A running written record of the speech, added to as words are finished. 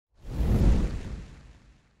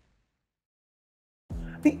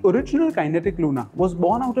The original Kinetic Luna was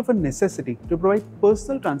born out of a necessity to provide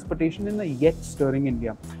personal transportation in a yet stirring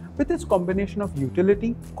India. With its combination of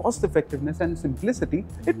utility, cost-effectiveness and simplicity,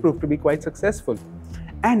 it proved to be quite successful.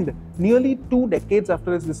 And nearly 2 decades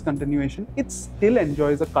after its discontinuation, it still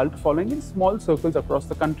enjoys a cult following in small circles across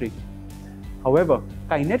the country. However,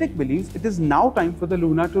 Kinetic believes it is now time for the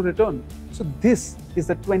Luna to return. So this is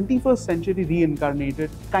the 21st century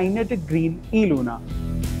reincarnated Kinetic Green E-Luna.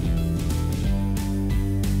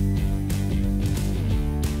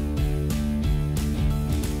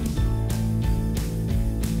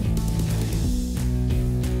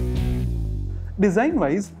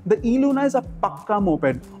 Design-wise, the E-Luna is a pakka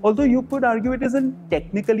moped, although you could argue it isn't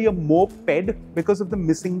technically a moped because of the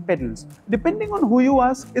missing pedals. Depending on who you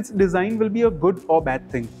ask, its design will be a good or bad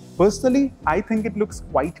thing. Personally, I think it looks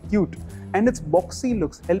quite cute, and its boxy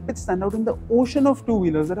looks help it stand out in the ocean of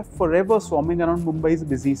two-wheelers that are forever swarming around Mumbai's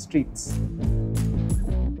busy streets.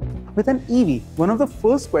 With an EV, one of the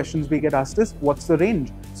first questions we get asked is, what's the range?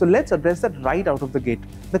 So let's address that right out of the gate.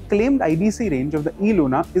 The claimed IDC range of the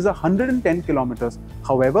E-Luna is 110 kilometers.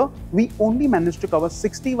 However, we only managed to cover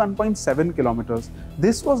 61.7 kilometers.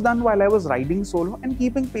 This was done while I was riding solo and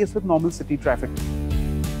keeping pace with normal city traffic.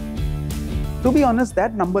 To be honest,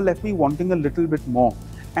 that number left me wanting a little bit more.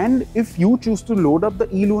 And if you choose to load up the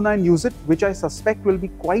E-Luna and use it, which I suspect will be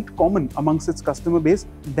quite common amongst its customer base,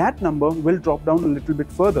 that number will drop down a little bit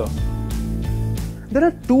further. There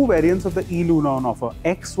are two variants of the E-Luna on offer,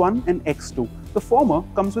 X1 and X2. The former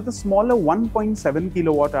comes with a smaller 1.7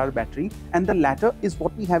 kWh battery, and the latter is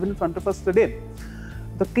what we have in front of us today.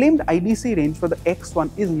 The claimed IDC range for the X1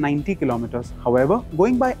 is 90 kilometers. However,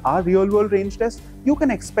 going by our real-world range test, you can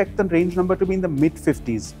expect the range number to be in the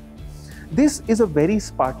mid-50s. This is a very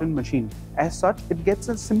Spartan machine. As such, it gets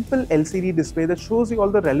a simple LCD display that shows you all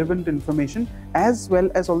the relevant information as well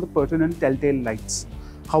as all the pertinent telltale lights.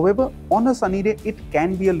 However, on a sunny day, it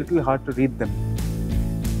can be a little hard to read them.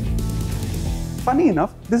 Funny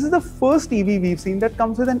enough, this is the first EV we've seen that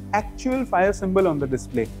comes with an actual fire symbol on the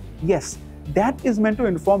display. Yes, that is meant to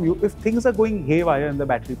inform you if things are going haywire in the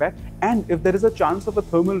battery pack and if there is a chance of a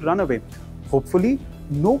thermal runaway. Hopefully,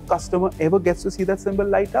 no customer ever gets to see that symbol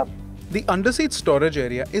light up. The underseat storage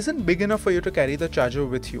area isn't big enough for you to carry the charger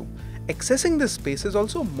with you. Accessing this space is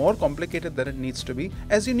also more complicated than it needs to be,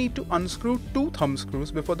 as you need to unscrew 2 thumb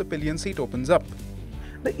screws before the pillion seat opens up.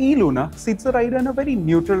 The E-Luna seats the rider in a very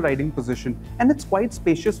neutral riding position, and it's quite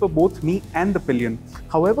spacious for both me and the pillion.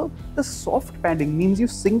 However, the soft padding means you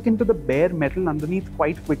sink into the bare metal underneath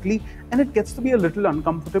quite quickly, and it gets to be a little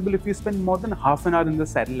uncomfortable if you spend more than half an hour in the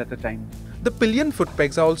saddle at a time. The pillion foot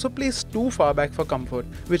pegs are also placed too far back for comfort,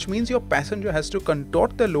 which means your passenger has to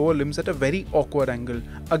contort their lower limbs at a very awkward angle.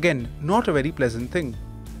 Again, not a very pleasant thing.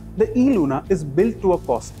 The E-Luna is built to a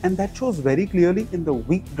cost, and that shows very clearly in the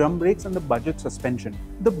weak drum brakes and the budget suspension.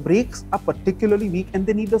 The brakes are particularly weak and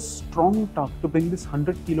they need a strong torque to bring this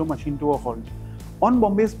 100-kilo machine to a halt. On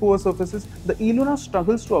Bombay's poor surfaces, the E-Luna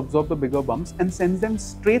struggles to absorb the bigger bumps and sends them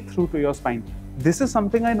straight through to your spine. This is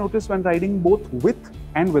something I noticed when riding both with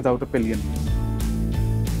and without a pillion.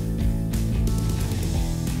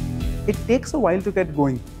 It takes a while to get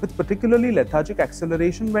going, with particularly lethargic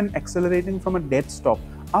acceleration when accelerating from a dead stop.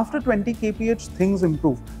 After 20 kph, things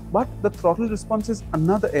improve, but the throttle response is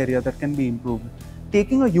another area that can be improved.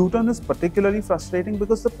 Taking a U-turn is particularly frustrating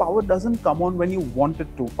because the power doesn't come on when you want it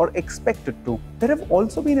to or expect it to. There have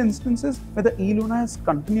also been instances where the E-Luna has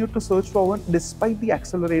continued to surge forward despite the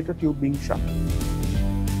accelerator tube being shut.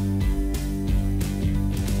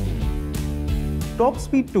 Top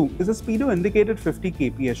speed 2 is a speedo indicated 50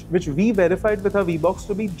 kph, which we verified with our V-Box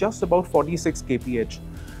to be just about 46 kph.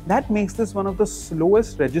 That makes this one of the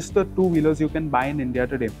slowest registered two-wheelers you can buy in India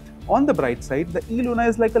today. On the bright side, the E-Luna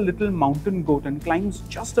is like a little mountain goat and climbs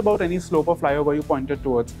just about any slope or flyover you point it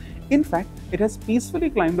towards. In fact, it has peacefully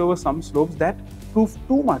climbed over some slopes that prove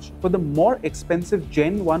too much for the more expensive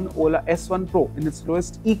Gen 1 Ola S1 Pro in its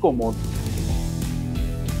lowest eco mode.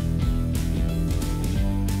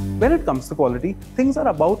 When it comes to quality, things are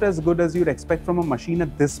about as good as you'd expect from a machine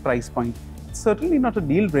at this price point. It's certainly not a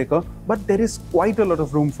deal breaker, but there is quite a lot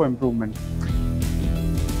of room for improvement.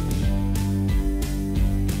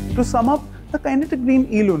 To sum up, the Kinetic Green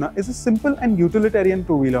E-Luna is a simple and utilitarian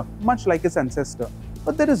two-wheeler, much like its ancestor.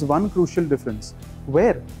 But there is one crucial difference.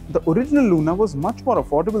 Where the original Luna was much more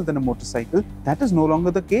affordable than a motorcycle, that is no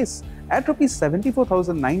longer the case. At Rs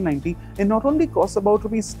 74,990, it not only costs about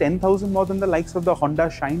Rs 10,000 more than the likes of the Honda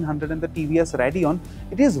Shine 100 and the TVS Radeon,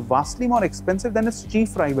 it is vastly more expensive than its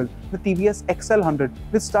chief rival, the TVS XL 100,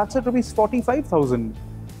 which starts at Rs 45,000.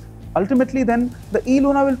 Ultimately then, the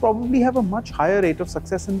E-Luna will probably have a much higher rate of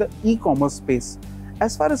success in the e-commerce space.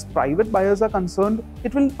 As far as private buyers are concerned,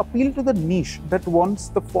 it will appeal to the niche that wants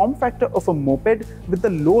the form factor of a moped with the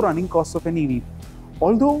low running costs of an EV.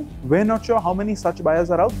 Although we're not sure how many such buyers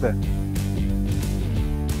are out there.